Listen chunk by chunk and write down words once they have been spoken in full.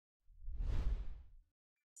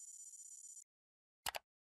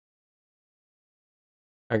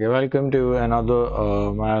Okay, welcome to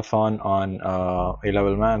another marathon on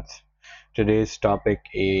A-level maths. Today's topic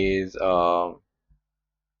is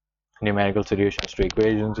numerical solutions to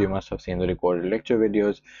equations. You must have seen the recorded lecture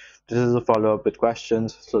videos. This is a follow-up with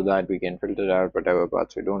questions so that we can filter out whatever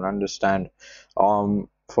parts we don't understand. For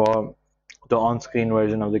the on-screen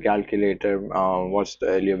version of the calculator, watch the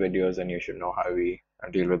earlier videos and you should know how we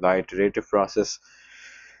deal with the iterative process.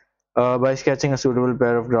 By sketching a suitable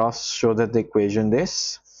pair of graphs, show that the equation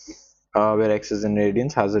this, where x is in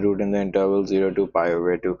radians, has a root in the interval 0 to pi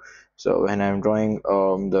over 2. So when I'm drawing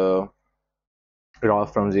the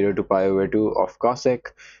graph from 0 to pi over 2 of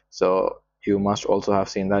cosec, so you must also have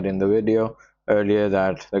seen that in the video earlier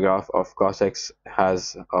that the graph of cos x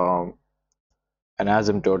has an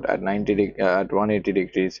asymptote at 180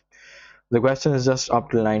 degrees. The question is just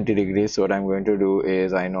up to 90 degrees. So what I'm going to do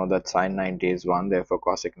is, I know that sine 90 is 1, therefore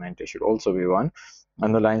cosec 90 should also be 1,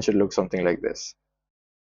 and the line should look something like this,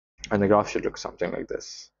 and the graph should look something like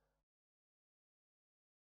this.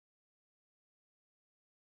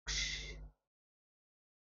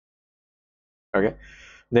 Okay,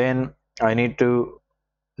 then I need to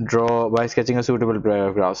draw by sketching a suitable pair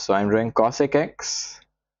of graphs. So I'm drawing cosec x,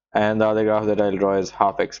 and the other graph that I'll draw is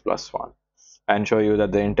half x plus 1, and show you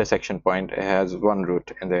that the intersection point has one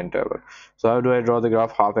root in the interval. So how do I draw the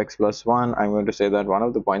graph half x plus 1? I'm going to say that one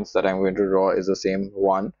of the points that I'm going to draw is the same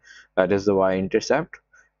one, that is the y-intercept.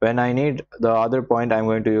 When I need the other point, I'm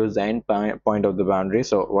going to use the end point of the boundary.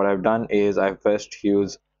 So what I've done is I first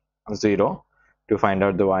use 0 to find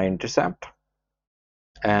out the y-intercept,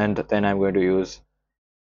 and then I'm going to use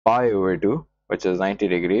pi over 2, which is 90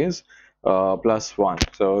 degrees, plus 1.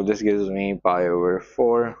 So this gives me pi over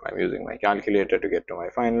 4. I'm using my calculator to get to my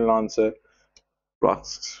final answer,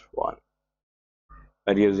 plus 1.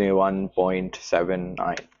 That gives me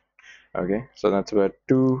 1.79. Okay, so that's about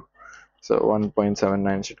 2. So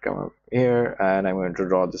 1.79 should come up here, and I'm going to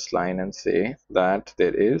draw this line and say that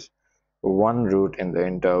there is one root in the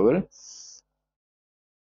interval,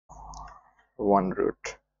 one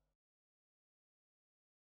root.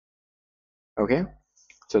 Okay,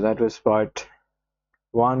 so that was part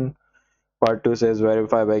 1. Part 2 says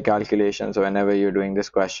verify by calculation. So whenever you're doing this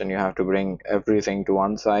question, you have to bring everything to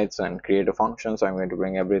one side and create a function. So I'm going to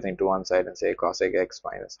bring everything to one side and say cosec x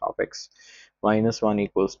minus half x minus 1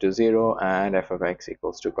 equals to 0, and f of x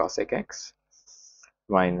equals to cosec x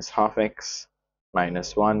minus half x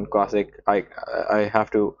minus 1 cosec. I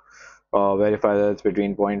have to verify that it's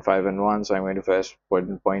between 0.5 and 1, so I'm going to first put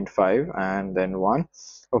in 0.5 and then 1.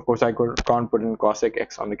 Of course, can't put in cosec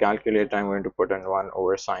x on the calculator. I'm going to put in 1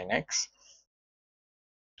 over sine x.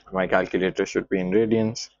 My calculator should be in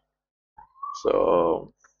radians,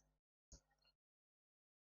 so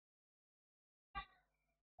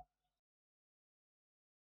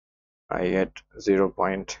I get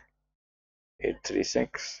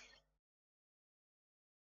 0.836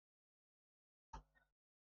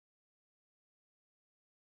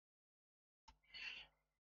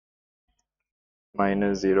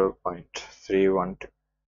 minus 0.312.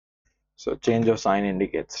 So change of sign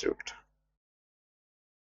indicates root.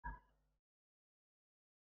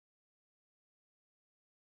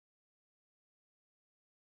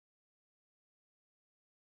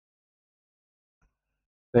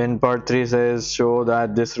 Then part 3 says show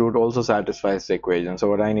that this root also satisfies the equation. So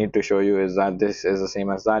what I need to show you is that this is the same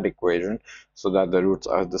as that equation, so that the roots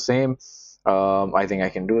are the same. I think I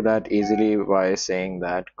can do that easily by saying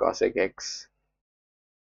that cosec x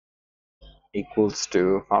equals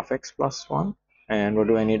to half x plus 1. And what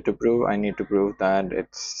do I need to prove? I need to prove that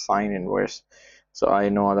it's sine inverse. So I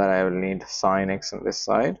know that I will need sine x on this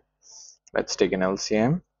side. Let's take an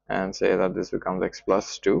LCM and say that this becomes x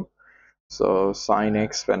plus 2. So sine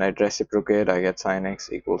x, when I reciprocate, I get sine x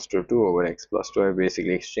equals to 2 over x plus 2. I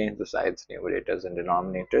basically exchange the sides, numerators and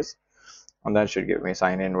denominators, and that should give me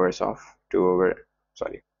sine inverse of 2 over,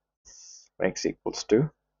 sorry, x equals to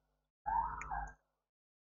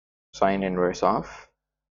sine inverse of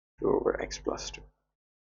 2 over x plus 2.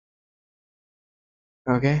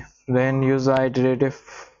 Okay, then use the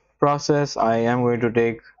iterative process. I am going to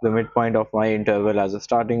take the midpoint of my interval as a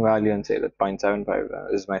starting value and say that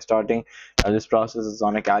 0.75 is my starting. Now this process is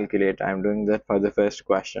on a calculator. I'm doing that for the first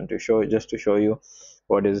question to show, just to show you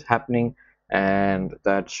what is happening, and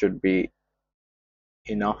that should be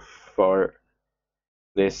enough for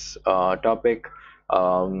this topic.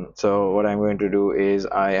 So what I'm going to do is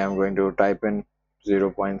I am going to type in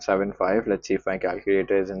 0.75. Let's see if my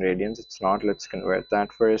calculator is in radians. It's not. Let's convert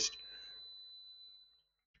that first.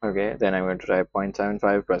 Okay, then I'm going to type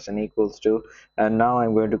 0.75 plus n equals to, and now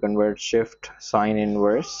I'm going to convert shift sine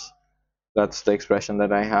inverse. That's the expression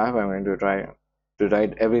that I have. I'm going to try to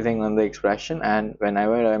write everything on the expression, and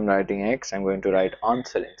whenever I'm writing x, I'm going to write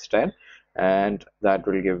answer instead, and that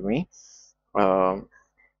will give me um,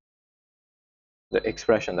 the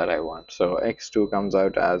expression that I want. So x2 comes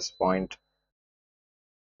out as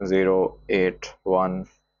 0.081.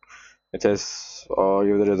 It says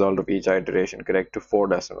give the result of each iteration correct to 4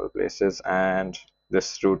 decimal places, and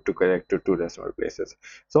this root to correct to 2 decimal places.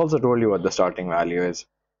 It's also told you what the starting value is.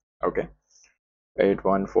 Okay,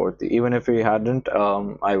 8140. Even if we hadn't,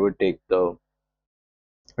 I would take the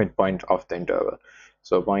midpoint of the interval.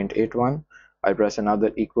 So 0.81. I press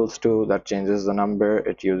another equals to, that changes the number.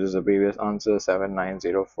 It uses the previous answer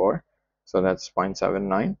 7904. So that's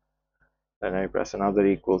 0.79. Then I press another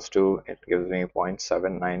equals to, it gives me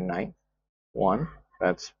 0.7991.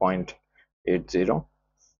 That's 0.80.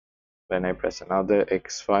 Then I press another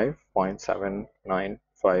x5,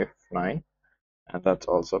 0.7959, and that's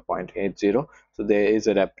also 0.80. So there is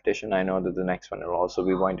a repetition. I know that the next one will also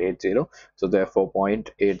be 0.80. So therefore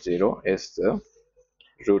 0.80 is the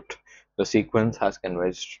root. The sequence has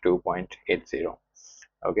converged to 0.80.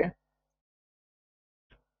 Okay.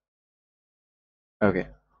 Okay.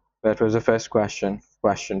 That was the first question.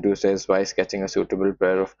 Question 2 says, by sketching a suitable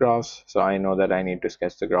pair of graphs. So I know that I need to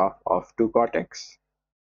sketch the graph of 2 cot x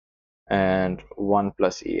and 1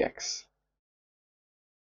 plus ex,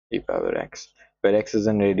 e power x, where x is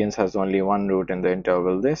in radians, has only one root in the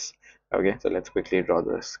interval this. Okay, so let's quickly draw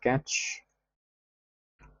the sketch.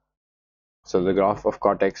 So the graph of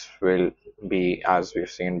cot x will be, as we've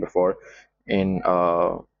seen before in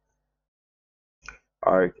our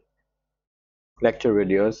lecture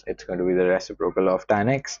videos, it's going to be the reciprocal of tan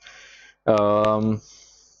x in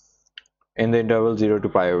the interval 0 to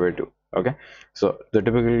pi over 2. Okay, so the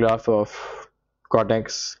typical graph of cot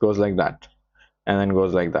x goes like that and then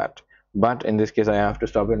goes like that, but in this case I have to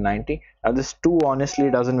stop at 90. Now this 2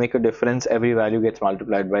 honestly doesn't make a difference, every value gets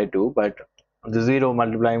multiplied by 2, but the 0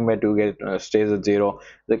 multiplying by 2 stays at 0.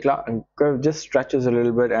 The curve just stretches a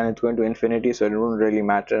little bit and it's going to infinity, so it won't really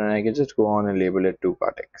matter, and I can just go on and label it 2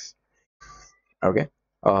 cot x. Okay,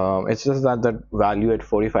 it's just that the value at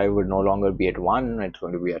 45 would no longer be at 1, it's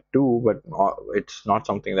going to be at 2, but it's not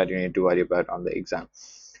something that you need to worry about on the exam.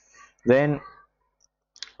 Then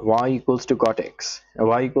y equals to cot x,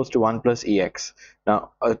 y equals to 1 plus ex.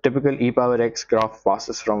 Now a typical e power x graph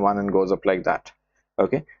passes from 1 and goes up like that.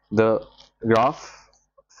 Okay, the graph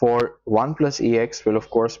for 1 plus ex will of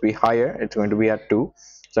course be higher, it's going to be at 2,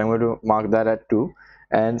 so I'm going to mark that at 2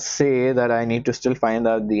 and say that I need to still find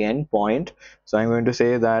out the end point. So I'm going to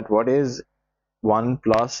say that what is 1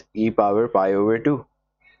 plus e power pi over 2?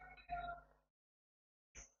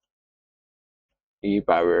 E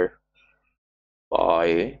power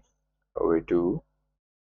pi over 2,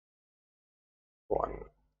 1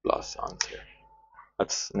 plus answer.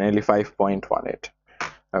 That's nearly 5.18.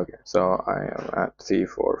 Okay, so I am at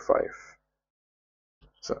 345.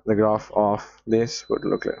 So the graph of this would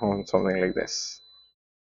look like something like this.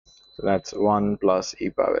 So that's 1 plus e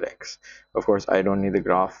power x. Of course, I don't need the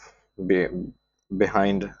graph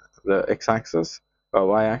behind the x-axis or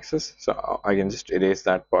y-axis, so I can just erase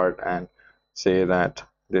that part and say that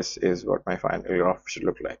this is what my final graph should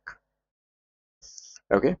look like.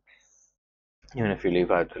 Okay, even if you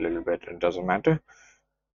leave out a little bit, it doesn't matter.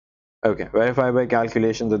 Okay, verify by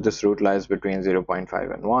calculation that this root lies between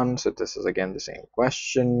 0.5 and 1. So this is again the same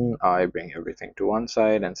question. I bring everything to one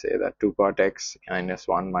side and say that 2 cot x minus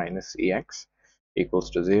 1 minus ex equals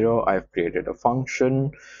to 0. I've created a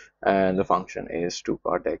function, and the function is 2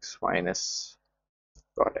 cot x minus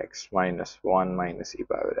 1 minus e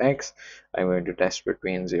power x. I'm going to test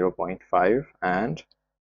between 0.5 and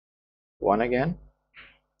 1 again.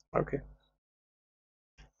 Okay,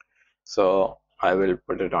 so I will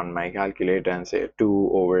put it on my calculator and say 2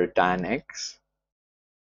 over tan x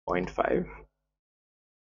 0.5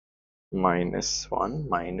 minus 1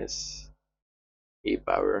 minus e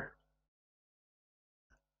power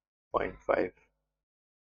 0.5,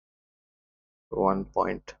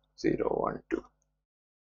 1.012,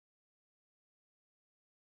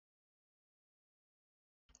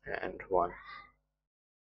 and 1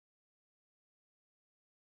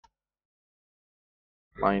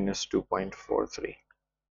 minus 2.43.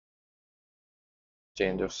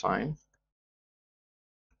 Change of sign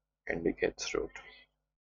indicates root.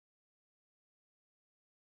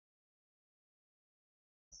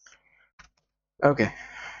 Okay,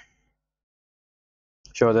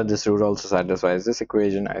 show that this root also satisfies this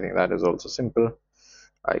equation. I think that is also simple.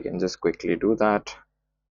 I can just quickly do that.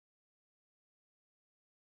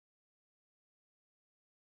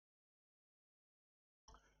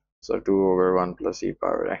 So 2 over 1 plus e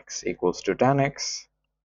power x equals to tan x.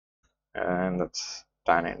 and that's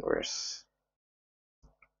tan inverse.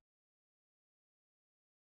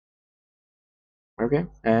 Okay,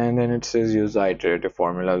 and then it says use the iterative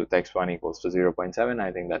formula with x1 equals to 0.7.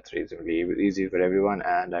 I think that's reasonably easy for everyone,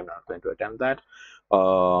 and I'm not going to attempt that.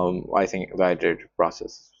 I think the iterative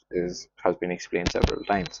process has been explained several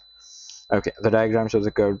times. Okay, the diagram shows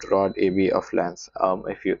a curved rod AB of length.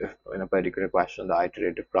 If in a particular question the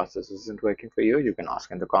iterative process isn't working for you, you can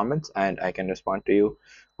ask in the comments, and I can respond to you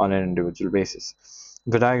on an individual basis.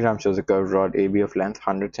 The diagram shows a curved rod AB of length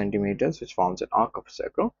 100 centimeters, which forms an arc of a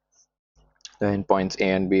circle. The endpoints A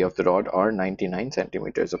and B of the rod are 99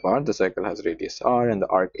 centimeters apart. The circle has radius r, and the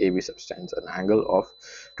arc AB subtends an angle of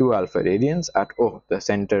 2 alpha radians at O, the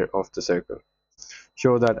center of the circle.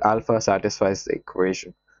 Show that alpha satisfies the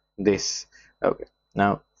equation. This. Okay.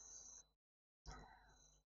 Now,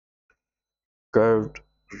 curved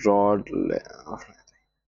rod length.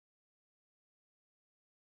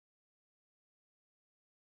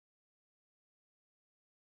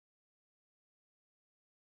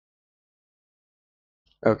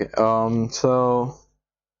 Okay. So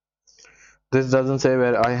this doesn't say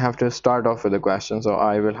where I have to start off with the question, so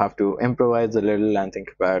I will have to improvise a little and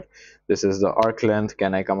think about this is the arc length.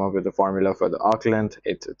 Can I come up with a formula for the arc length?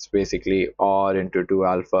 It's basically r into 2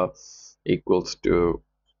 alpha equals to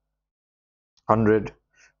 100.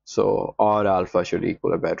 So r alpha should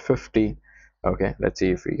equal about 50. Okay, let's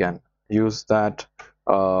see if we can use that.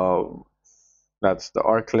 Uh, that's the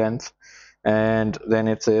arc length. And then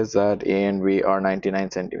it says that A and B are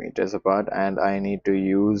 99 centimeters apart, and I need to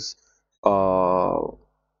use uh,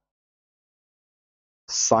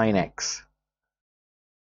 sine x.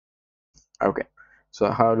 Okay, so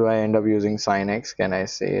how do I end up using sine x? Can I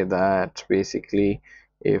say that basically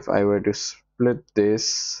if I were to split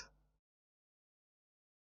this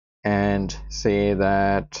and say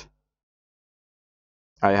that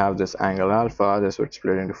I have this angle alpha, this would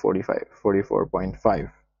split into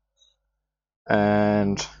 44.5,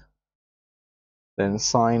 and then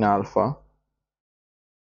sine alpha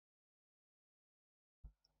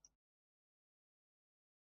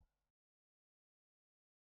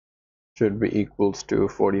should be equals to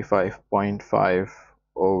 45.5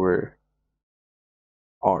 over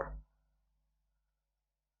r,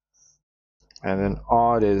 and then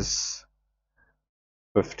r is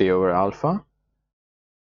 50 over alpha,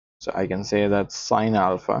 so I can say that sine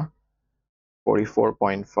alpha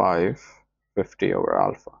 44.5 50 over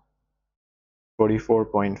alpha.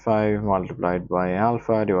 44.5 multiplied by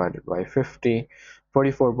alpha divided by 50.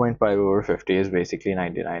 44.5 over 50 is basically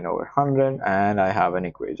 99 over 100, and I have an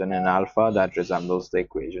equation in alpha that resembles the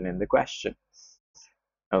equation in the question.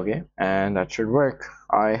 Okay, and that should work.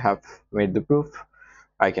 I have made the proof.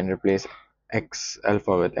 I can replace x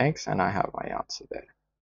alpha with x, and I have my answer there.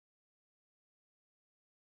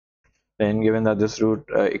 Then given that this root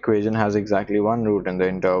equation has exactly one root in the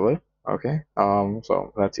interval, okay,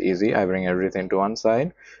 so that's easy. I bring everything to one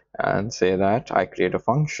side and say that I create a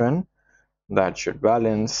function that should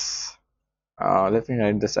balance. Let me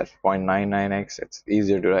write this at 0.99x. It's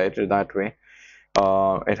easier to write it that way.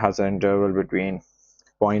 It has an interval between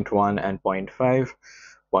 0.1 and 0.5.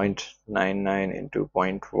 0.99 into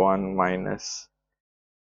 0.1 minus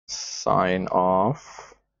sine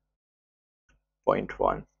of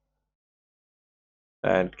 0.1.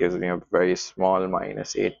 That gives me a very small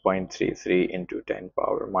minus 8.33 into 10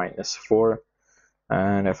 power minus 4,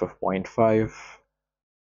 and f of 0.5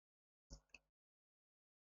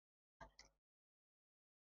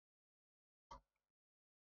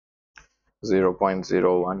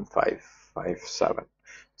 0.01557.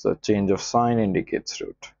 So change of sign indicates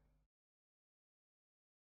root.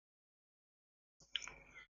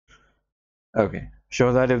 Okay,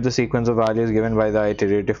 show that if the sequence of values given by the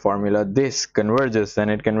iterative formula this converges, then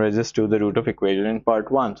it converges to the root of equation in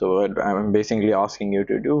part 1. So what I'm basically asking you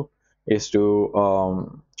to do is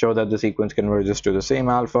to show that the sequence converges to the same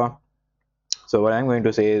alpha. So what I'm going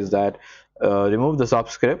to say is that remove the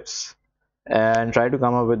subscripts and try to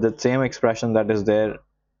come up with the same expression that is there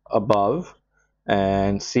above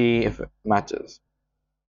and see if it matches.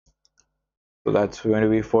 So that's going to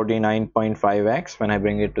be 49.5x. When I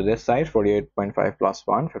bring it to this side, 48.5 plus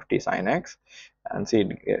 1, 50 sine x, and see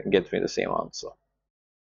it gets me the same answer.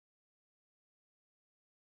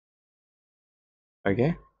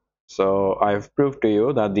 Okay, so I've proved to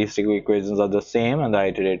you that these two equations are the same, and the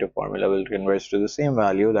iterative formula will converge to the same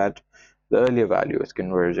value that the earlier value is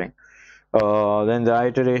converging. Then the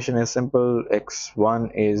iteration is simple.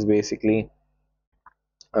 X1 is basically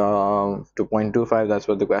 2.25. That's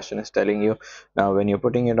what the question is telling you. Now when you're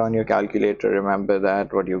putting it on your calculator, remember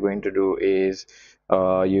that what you're going to do is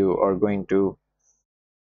you are going to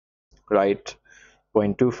write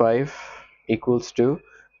 0.25 equals to,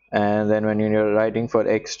 and then when you're writing for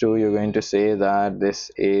x2, you're going to say that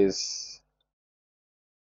this is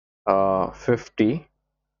 50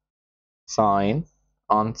 sine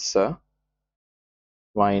answer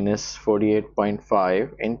minus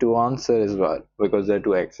 48.5 into answer as well, because there are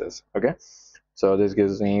two x's. Okay, so this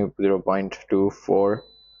gives me 0.24.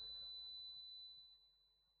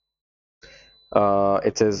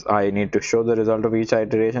 It says I need to show the result of each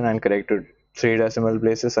iteration and correct to 3 decimal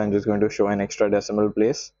places. I'm just going to show an extra decimal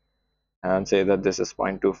place and say that this is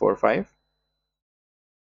 0.245,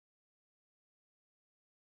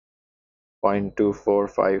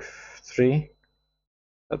 0.2453.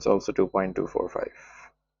 That's also 2.245.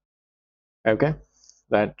 Okay,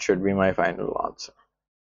 that should be my final answer.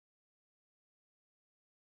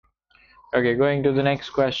 Okay, going to the next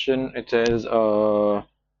question. It says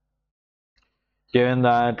given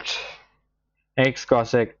that x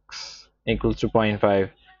cos x equals to 0.5,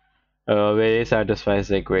 where a satisfies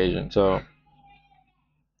the equation. So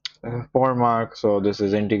 4 marks, so this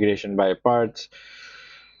is integration by parts.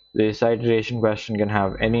 This iteration question can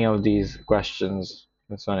have any of these questions.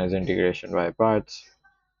 This one is integration by parts.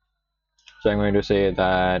 So I'm going to say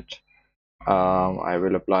that I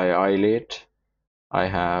will apply isolate. I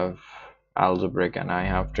have algebraic and I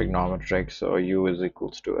have trigonometric. So u is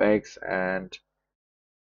equals to x and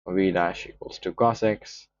v dash equals to cos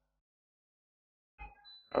x.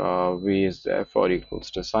 V is therefore equals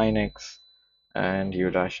to sin x, and u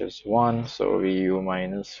dash is 1, so vu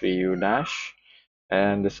minus vu dash,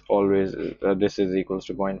 and this always this is equals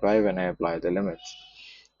to 0.5 when I apply the limits.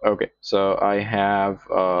 Okay, so I have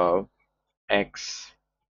x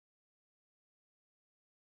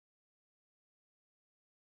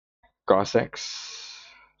cos x,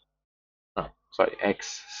 sorry,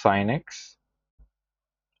 x sin x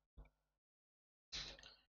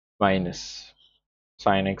minus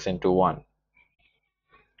sin x into 1.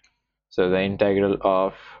 So the integral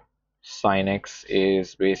of sin x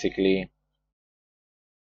is basically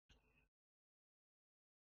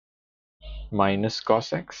minus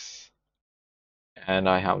cos x, and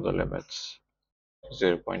I have the limits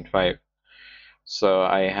 0.5. So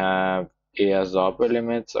I have a as the upper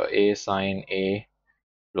limit, so a sine a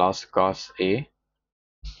plus cos a,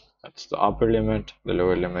 that's the upper limit. The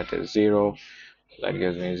lower limit is 0, that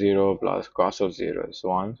gives me 0 plus cos of 0 is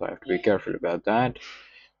 1, so I have to be careful about that.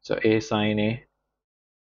 So a sine a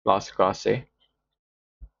plus cos a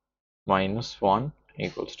minus 1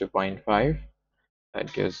 equals to 0.5,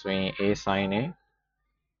 that gives me a sine a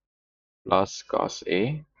plus cos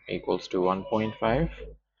a equals to 1.5,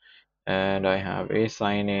 and I have a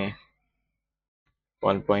sine a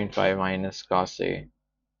 1.5 minus cos a,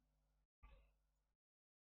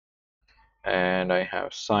 and I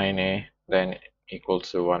have sine a then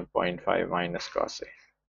equals to 1.5 minus cos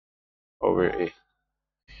a over a.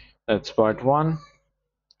 That's part 1.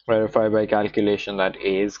 Verify by calculation that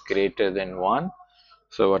a is greater than 1.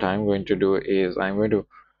 So what I'm going to do is I'm going to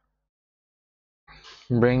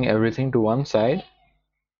bring everything to one side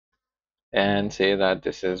and say that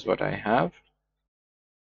this is what I have.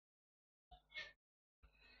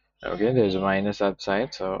 Okay, there's a minus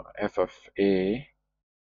outside, so f of a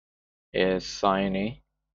is sine a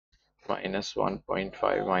minus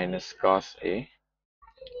 1.5 minus cos a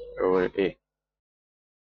over a.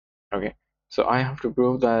 Okay, so I have to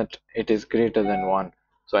prove that it is greater than 1.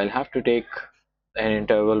 So I'll have to take an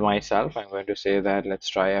interval myself. I'm going to say that let's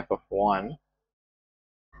try f of 1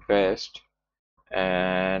 first,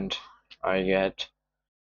 and I get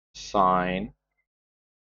sine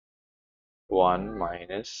 1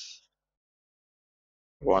 minus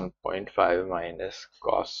 1.5 minus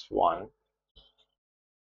cos 1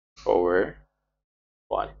 over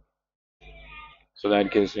 1. So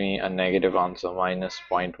that gives me a negative answer, minus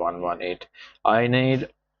 0.118. I need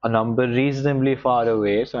a number reasonably far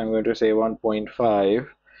away, so I'm going to say 1.5.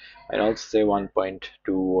 I'll also say 1.2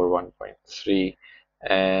 or 1.3,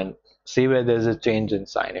 and see where there's a change in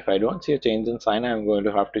sign. If I don't see a change in sign, I'm going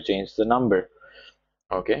to have to change the number.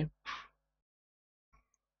 Okay.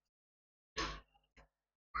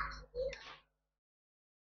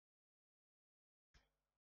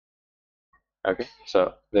 Okay,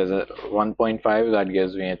 so there's a 1.5 that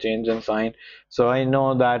gives me a change in sign. So I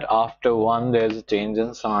know that after 1 there's a change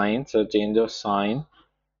in sign. So change of sign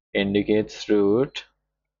indicates root.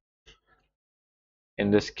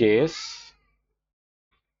 In this case,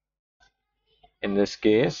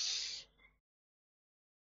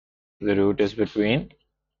 the root is between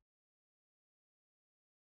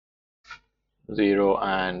 0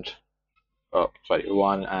 and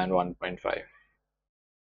 1 and 1.5.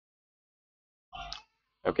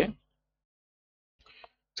 Okay.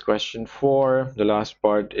 Question 4, the last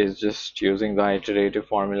part is just using the iterative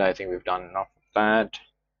formula. I think we've done enough of that.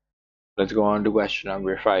 Let's go on to question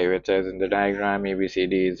number 5. It says in the diagram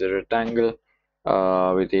ABCD is a rectangle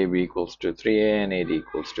with AB equals to 3A and AD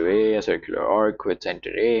equals to a circular arc with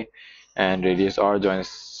center A and radius R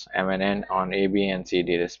joins M and N on AB and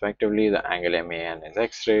CD respectively. The angle MAN is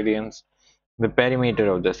x radians. The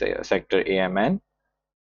perimeter of the sector AMN,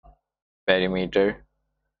 perimeter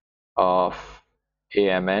of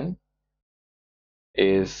AMN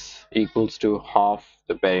is equals to half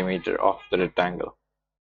the perimeter of the rectangle.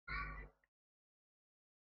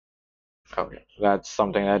 Okay, that's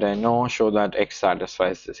something that I know. Show that x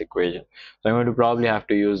satisfies this equation. So I'm going to probably have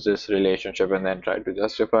to use this relationship and then try to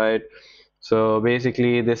justify it. So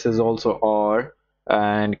basically this is also R,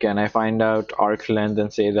 and can I find out arc length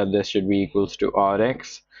and say that this should be equals to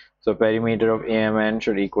Rx? So perimeter of AMN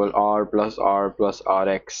should equal R plus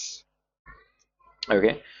Rx.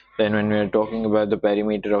 Okay, then when we're talking about the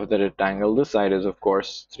perimeter of the rectangle, this side is of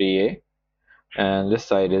course 3A and this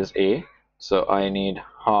side is A. So I need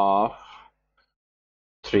half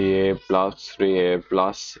 3A plus 3A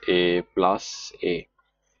plus A plus A.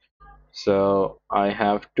 So I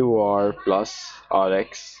have 2R plus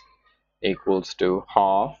Rx equals to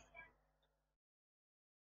half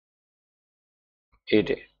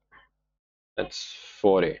 8A. That's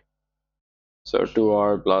 4A. So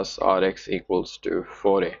 2R plus Rx equals to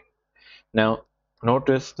 4A. Now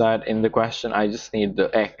notice that in the question I just need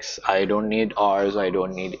the x. I don't need r's, I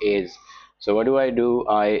don't need a's. So what do?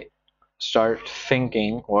 I start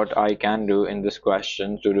thinking what I can do in this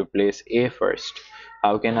question to replace a first.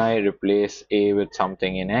 How can I replace a with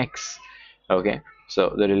something in x? Okay,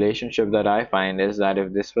 so the relationship that I find is that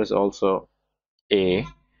if this was also a,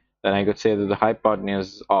 then I could say that the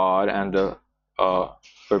hypotenuse is r and the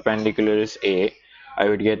perpendicular is a. I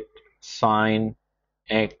would get sine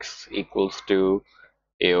x equals to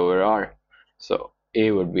a over r. So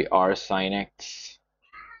a would be r sine x.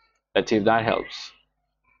 Let's see if that helps.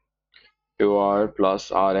 2r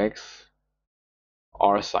plus rx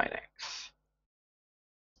r sine x.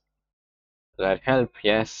 Does that help?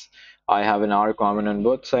 Yes. I have an r common on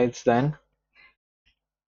both sides then.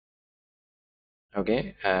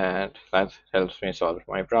 Okay, and that helps me solve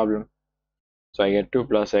my problem. So I get 2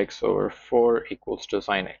 plus x over 4 equals to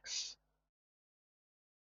sine x.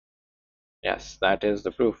 Yes, that is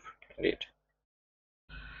the proof, indeed.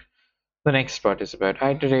 The next part is about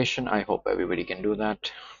iteration. I hope everybody can do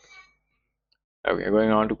that. Okay, going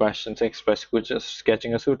on to question 6. By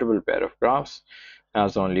sketching a suitable pair of graphs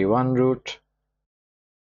has only one root.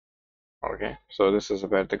 Okay, so this is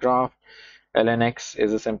about the graph. ln x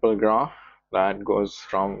is a simple graph that goes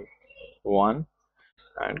from 1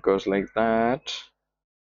 and goes like that.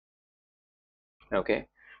 Okay,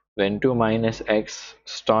 then 2 minus x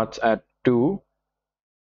starts at 2.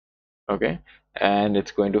 Okay, and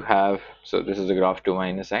it's going to have, so this is the graph 2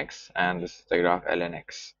 minus x and this is the graph ln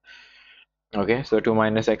x. Okay, so 2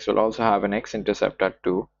 minus x will also have an x-intercept at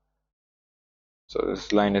 2. So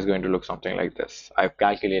this line is going to look something like this. I've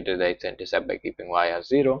calculated the x-intercept by keeping y as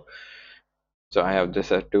 0. So I have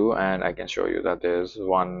this at 2 and I can show you that there's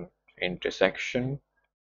one intersection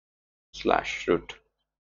slash root.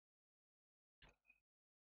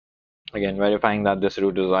 Again, verifying that this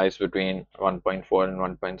root lies between 1.4 and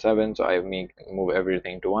 1.7. So I move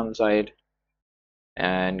everything to one side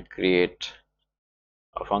and create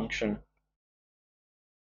a function.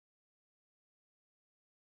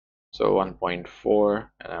 So 1.4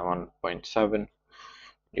 and 1.7.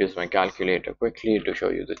 Use my calculator quickly to show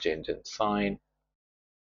you the change in sign.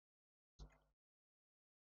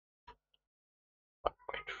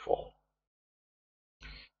 1.4.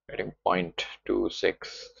 Getting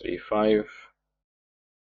 0.2635.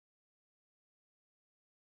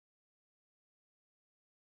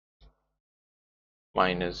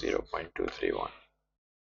 Minus 0.231.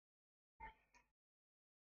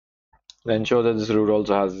 Then show that this root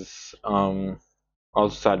also has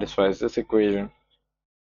also satisfies this equation.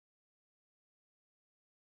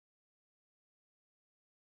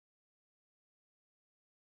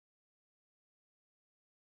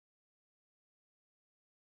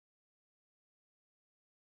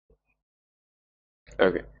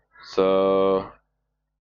 Okay, so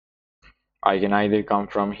I can either come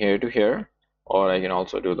from here to here, or I can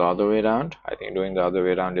also do the other way around. I think doing the other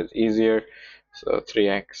way around is easier. So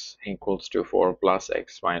 3x equals to 4 plus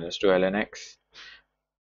x minus 2 ln x.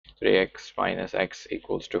 3x minus x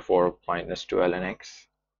equals to 4 minus 2 ln x.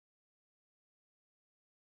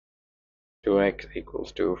 2x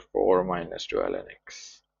equals to 4 minus 2 ln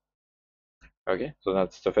x. Okay, so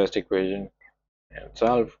that's the first equation in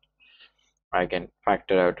itself. I can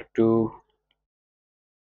factor out a 2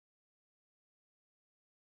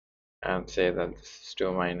 and say that this is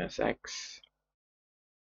 2 minus x.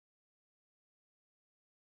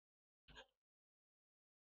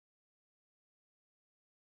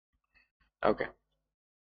 Okay.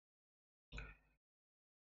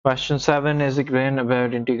 Question 7 is again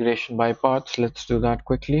about integration by parts. Let's do that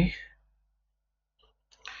quickly.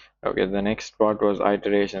 Okay, the next part was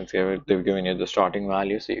iterations. They've given you the starting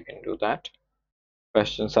value, so you can do that.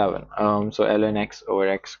 Question 7. So ln x over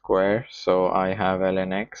x square. So I have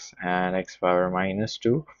ln x and x power minus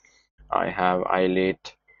 2. I have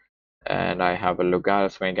isolate and I have a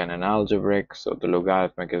logarithmic and an algebraic. So the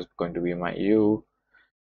logarithmic is going to be my u,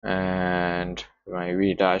 and my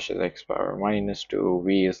v dash is x power minus 2.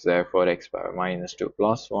 V is therefore x power minus 2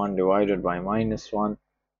 plus 1 divided by minus 1.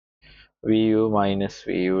 Vu minus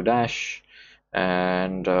Vu dash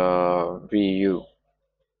and Vu.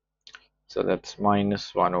 So that's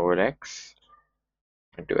minus 1 over x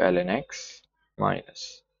into ln x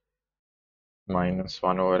minus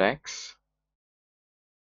 1 over x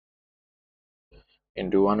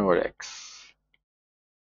into 1 over x.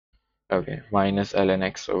 Okay, minus ln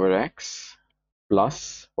x over x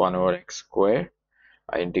plus 1 over x square.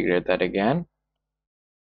 I integrate that again.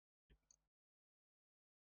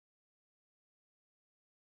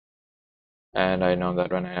 And I know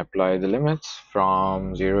that when I apply the limits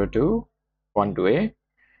from 0 to 1 to a,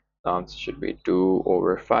 the answer should be 2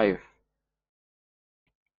 over 5.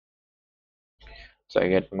 So I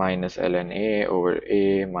get minus ln a over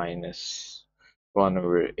a minus 1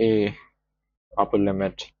 over a upper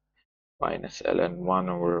limit minus ln 1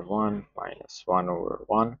 over 1 minus 1 over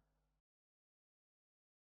 1.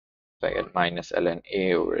 So I get minus ln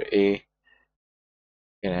a over a.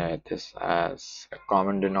 You can add this as a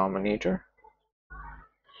common denominator.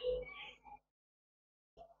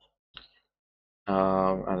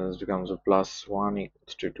 And this becomes a plus 1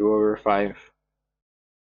 equals to 2 over 5.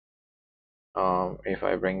 If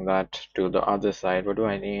I bring that to the other side, what do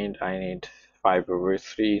I need? I need 5 over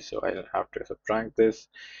 3, so I'll have to subtract this.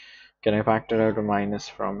 Can I factor out a minus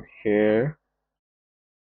from here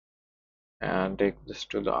and take this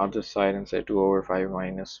to the other side and say 2 over 5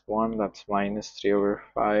 minus 1? That's minus 3 over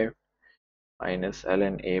 5 minus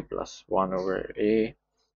ln a plus 1 over a.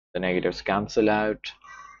 The negatives cancel out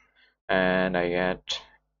and I get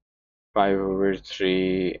 5 over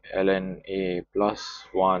 3 ln a plus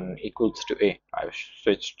 1 equals to a. I've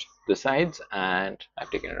switched the sides and I've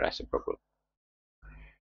taken a reciprocal.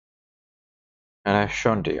 And I've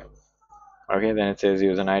shown to you. Okay, then it says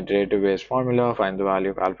use an iterative based formula, find the value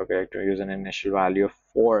of alpha character, use an initial value of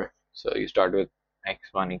 4. So you start with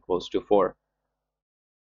x1 equals to 4.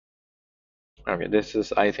 Okay, this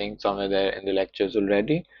is I think somewhere there in the lectures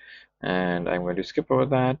already, and I'm going to skip over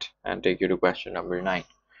that and take you to question number 9.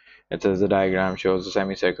 It says the diagram shows a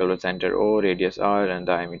semicircle with center O, radius r, and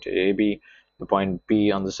diameter AB. The point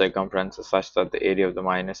P on the circumference is such that the area of the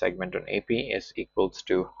minor segment on AP is equals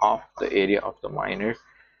to half the area of the minor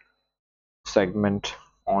segment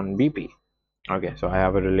on BP. Okay, so I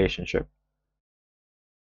have a relationship.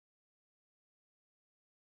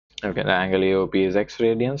 Okay, the angle AOP is x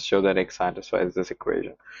radians. Show that x satisfies this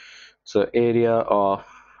equation. So area of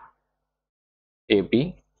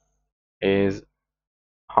AP is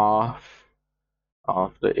half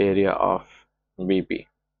of the area of BP.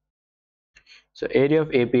 So area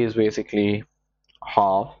of AP is basically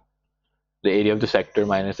half the area of the sector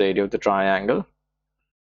minus the area of the triangle.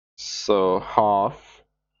 So half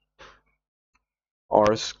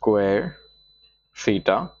r square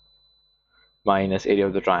theta minus area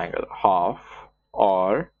of the triangle, half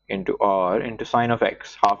r into sine of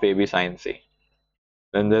x, half AB sine C.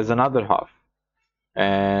 Then there's another half,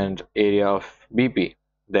 and area of BP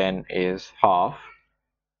then is half.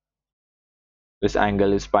 This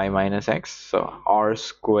angle is pi minus x, so r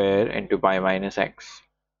square into pi minus x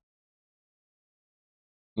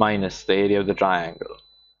minus the area of the triangle,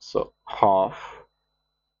 so half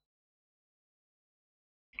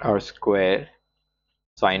r square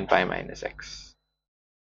sine pi minus x.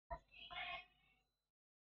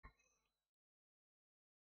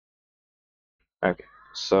 Okay,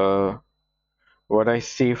 so what I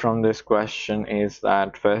see from this question is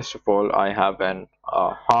that first of all I have an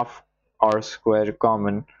half r square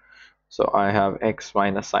common, so I have x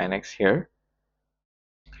minus sine x here.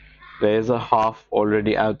 There is a half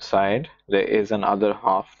already outside. There is another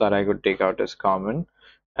half that I could take out as common,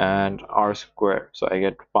 and r square. So I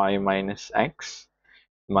get pi minus x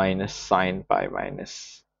minus sine pi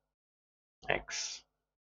minus x.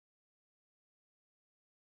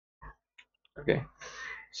 Okay,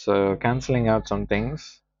 so cancelling out some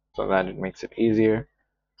things. so that it makes it easier.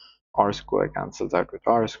 R square cancels out with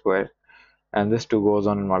R square, and this 2 goes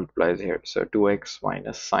on and multiplies here. So 2x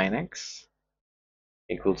minus sine x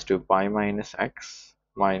equals to pi minus x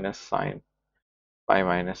minus sine pi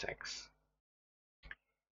minus x.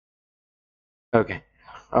 Okay.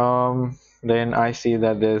 Then I see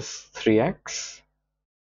that there's 3x.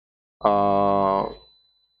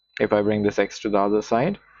 If I bring this x to the other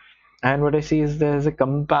side, and what I see is there's a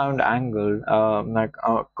compound angle. Like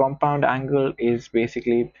a compound angle is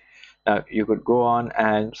basically you could go on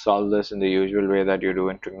and solve this in the usual way that you do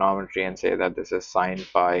in trigonometry and say that this is sine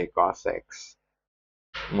pi cos x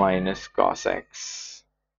minus cos x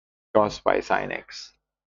cos pi sine x.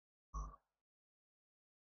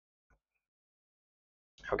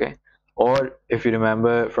 Okay, or if you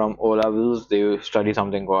remember from O levels, they study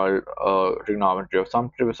something called trigonometry of some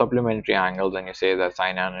supplementary angles, and you say that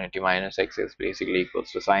sine infinity minus x is basically equals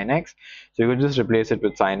to sine x. So you could just replace it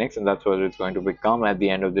with sine x, and that's what it's going to become at the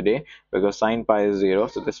end of the day, because sine pi is 0,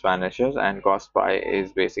 so this vanishes, and cos pi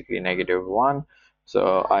is basically -1,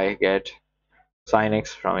 so I get sine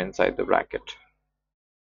x from inside the bracket,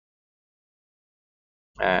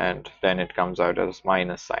 and then it comes out as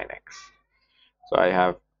minus sine x. So I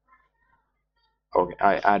have, okay,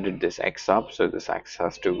 I added this x up, so this x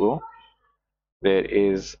has to go. There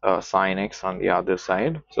is a sine x on the other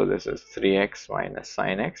side, so this is 3x minus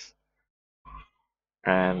sine x,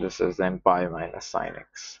 and this is then pi minus sine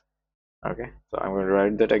x. Okay, so I'm going to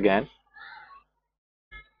write that again.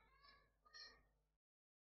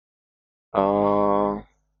 Uh,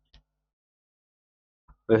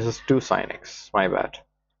 this is 2 sine x, my bad.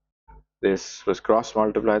 This was cross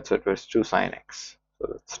multiplied, so it was 2 sine x. So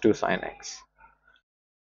that's 2 sine x.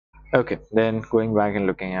 Okay, then going back and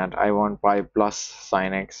looking at, I want pi plus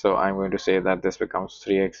sine x, so I'm going to say that this becomes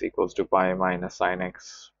 3x equals to pi minus sine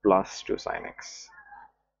x plus 2 sine x.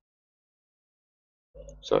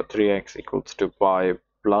 So 3x equals to pi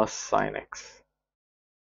plus sine x.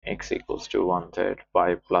 X equals to 1/3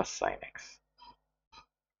 pi plus sine x.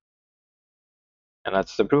 And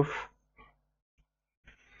that's the proof.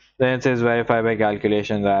 Then it says verify by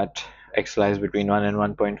calculation that x lies between 1 and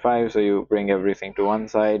 1.5. So you bring everything to one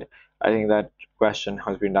side. I think that question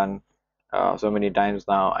has been done so many times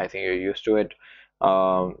now. I think you're used to it.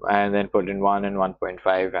 And then put in 1 and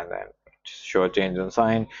 1.5 and then show a change in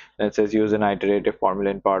sign. Then it says use an iterative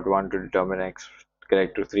formula in part 1 to determine x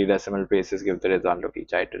correct to 3 decimal places. Give the result of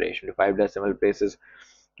each iteration to 5 decimal places.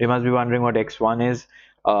 You must be wondering what x1 is.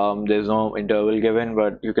 There's no interval given,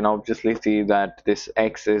 but you can obviously see that this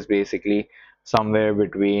x is basically somewhere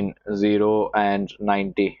between 0 and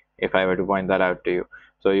 90, if I were to point that out to you.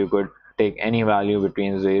 So you could take any value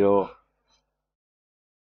between 0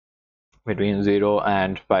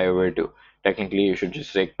 and pi over 2. Technically, you should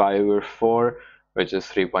just take pi over 4, which is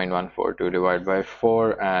 3.142 divided by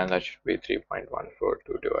 4, and that should be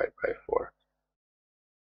 3.142 divided by 4,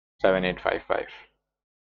 7855,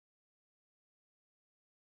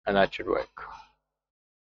 and that should work.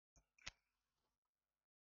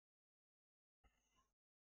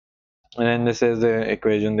 And then this is the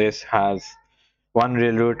equation. This has one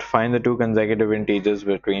real root. Find the two consecutive integers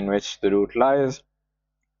between which the root lies.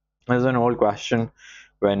 This is an old question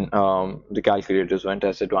when the calculators weren't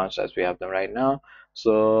as advanced as we have them right now.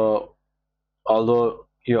 So although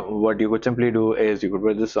what you could simply do is you could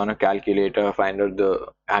put this on a calculator, find out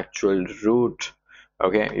the actual root.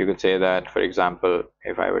 Okay, you could say that, for example,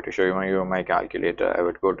 if I were to show you my calculator, I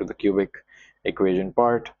would go to the cubic equation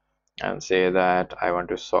part and say that I want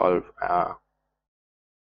to solve I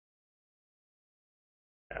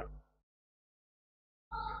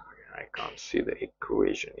can't see the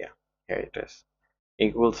equation. Yeah, here it is.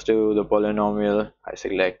 Equals to the polynomial. I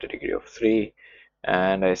select a degree of 3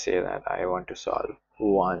 and I say that I want to solve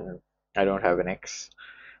 1. I don't have an x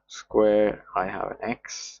square, I have an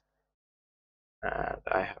x, and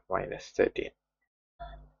I have minus 13.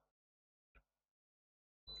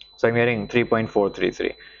 So I'm getting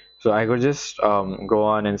 3.433. So I could just go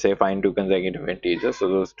on and say find two consecutive integers. So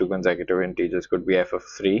those two consecutive integers could be f of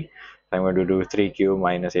 3. I'm going to do 3 cubed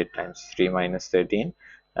minus 8 times 3 minus 13,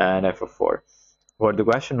 and f of 4. What the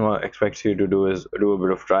question expects you to do is do a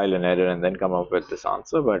bit of trial and error and then come up with this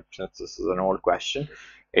answer. But since this is an old question,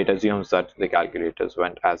 it assumes that the calculators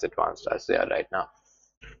weren't as advanced as they are right now.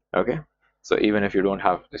 Okay, so even if you don't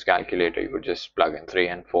have this calculator, you could just plug in 3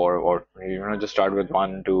 and 4, or just start with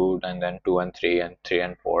 1, 2, and then 2 and 3, and 3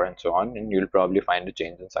 and 4, and so on, and you'll probably find a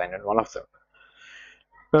change in sign in one of them.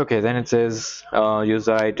 Okay, then it says use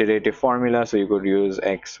the iterative formula, so you could use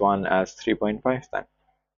x1 as 3.5 then.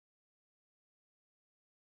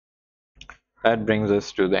 That brings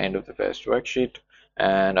us to the end of the first worksheet,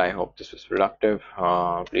 and I hope this was productive.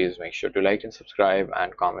 Please make sure to like and subscribe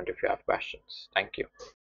and comment if you have questions. Thank you.